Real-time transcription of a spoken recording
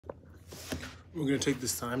We're going to take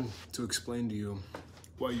this time to explain to you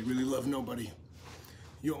why you really love nobody.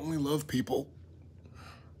 You only love people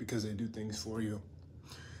because they do things for you.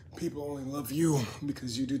 People only love you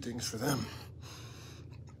because you do things for them.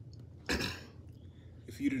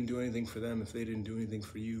 If you didn't do anything for them, if they didn't do anything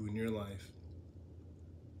for you in your life,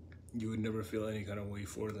 you would never feel any kind of way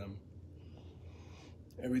for them.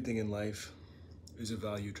 Everything in life is a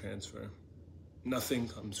value transfer. Nothing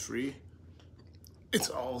comes free. It's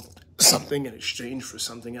all something in exchange for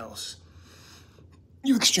something else.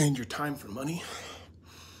 You exchange your time for money.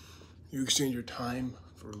 You exchange your time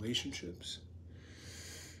for relationships.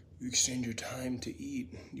 You exchange your time to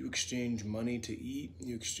eat. You exchange money to eat.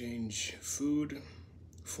 You exchange food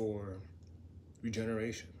for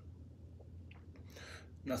regeneration.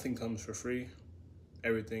 Nothing comes for free.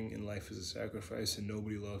 Everything in life is a sacrifice, and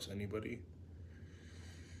nobody loves anybody.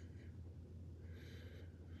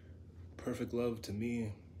 Perfect love to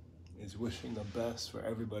me is wishing the best for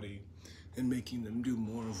everybody and making them do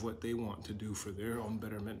more of what they want to do for their own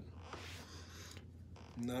betterment.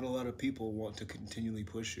 Not a lot of people want to continually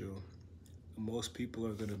push you. Most people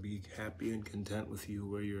are going to be happy and content with you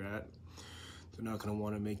where you're at. They're not going to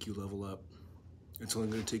want to make you level up. It's only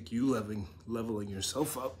going to take you leveling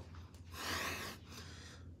yourself up.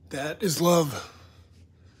 That is love.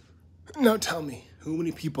 Now tell me, how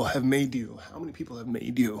many people have made you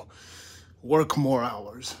work more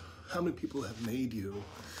hours? How many people have made you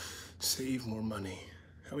save more money?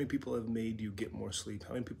 How many people have made you get more sleep?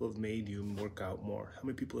 How many people have made you work out more? How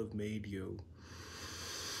many people have made you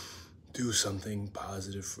do something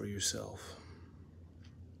positive for yourself?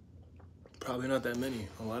 Probably not that many.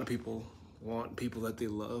 A lot of people want people that they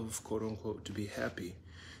love, quote unquote, to be happy.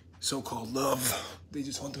 So-called love. They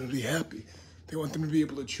just want them to be happy. They want them to be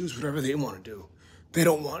able to choose whatever they want to do. They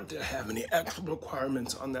don't want to have any extra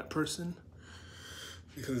requirements on that person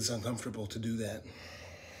because it's uncomfortable to do that.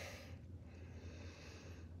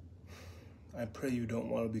 I pray you don't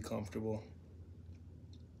want to be comfortable.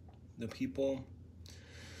 The people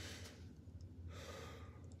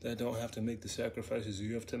that don't have to make the sacrifices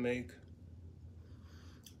you have to make,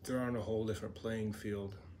 they're on a whole different playing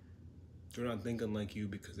field. They're not thinking like you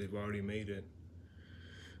because they've already made it.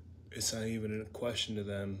 It's not even a question to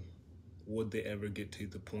them, would they ever get to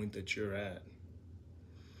the point that you're at?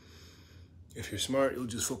 If you're smart, you'll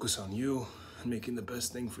just focus on you and making the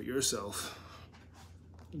best thing for yourself.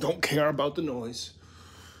 Don't care about the noise.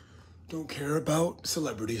 Don't care about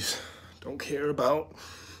celebrities. Don't care about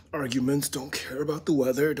arguments. Don't care about the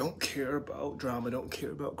weather. Don't care about drama. Don't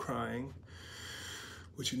care about crying.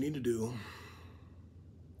 What you need to do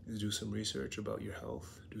is do some research about your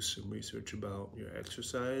health. Do some research about your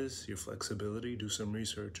exercise, your flexibility. Do some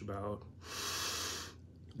research about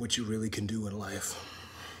what you really can do in life.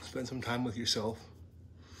 Spend some time with yourself.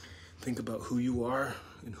 Think about who you are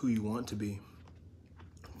and who you want to be.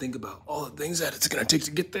 Think about all the things that it's gonna take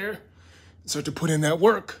to get there and start to put in that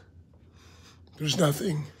work. There's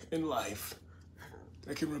nothing in life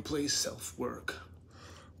that can replace self-work,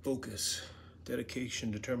 focus, dedication,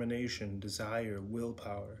 determination, desire,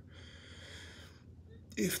 willpower.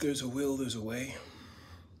 If there's a will, there's a way.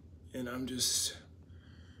 And I'm just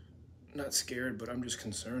not scared, but I'm just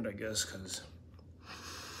concerned, I guess, because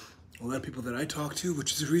a lot of people that I talk to,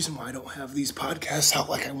 which is the reason why I don't have these podcasts out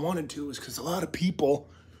like I wanted to, is because a lot of people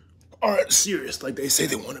aren't serious like they say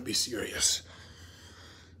they want to be serious.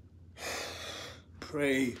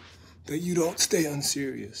 Pray that you don't stay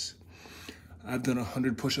unserious. I've done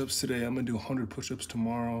 100 push-ups today. I'm gonna do 100 push-ups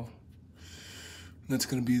tomorrow. That's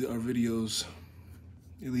gonna be our videos,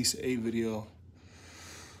 at least a video.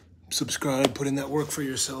 Subscribe, put in that work for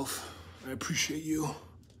yourself. I appreciate you.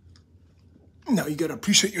 Now you gotta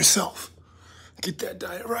appreciate yourself. Get that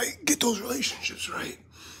diet right, get those relationships right.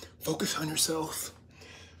 Focus on yourself.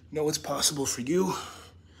 Know what's possible for you.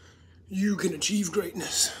 You can achieve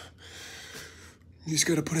greatness. You just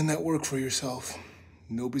gotta put in that work for yourself.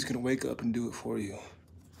 Nobody's gonna wake up and do it for you.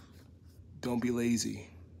 Don't be lazy.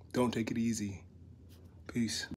 Don't take it easy. Peace.